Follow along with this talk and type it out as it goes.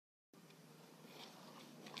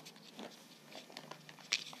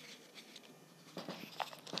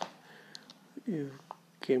You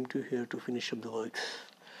came to here to finish up the works.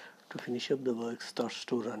 To finish up the work starts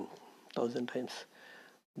to run 1,000 times.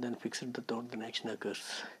 Then fixed the thought, then action occurs.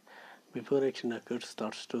 Before action occurs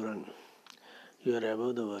starts to run. You are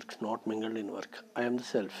above the work, not mingled in work. I am the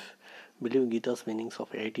self. Believe Gitas meanings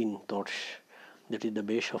of 18 thoughts. That is the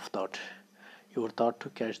base of thought. You are thought to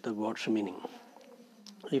catch the God's meaning.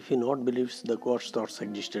 If you not believes the God's thoughts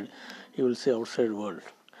existed, you will say outside world.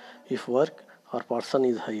 If work or person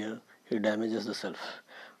is higher, it damages the self.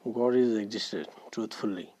 God is existed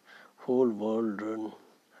truthfully. Whole world run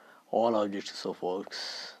all objects of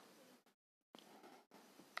works.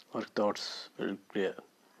 Work thoughts will clear.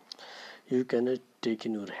 You cannot take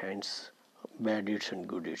in your hands bad deeds and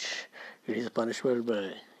good deeds. It is punishable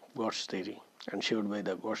by God's theory and showed by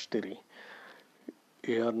the God's theory.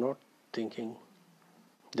 You are not thinking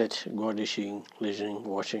that God is seeing, listening,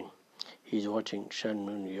 watching. He is watching sun,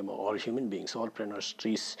 moon, all human beings, all planets,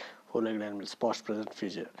 trees, four-legged animals, past, present,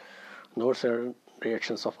 future. No certain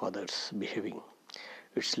reactions of others behaving.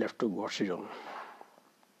 It's left to God's zone.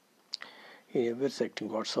 In every sector,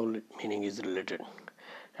 God's soul meaning is related.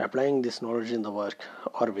 Applying this knowledge in the work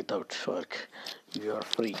or without work, you are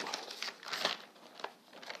free.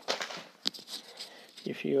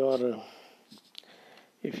 If you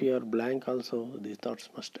are blank also, these thoughts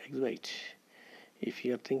must exit. If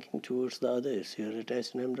you are thinking towards the others, you are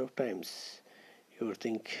attached a number of times. You will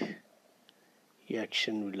think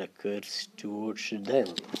action will occur towards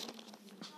them.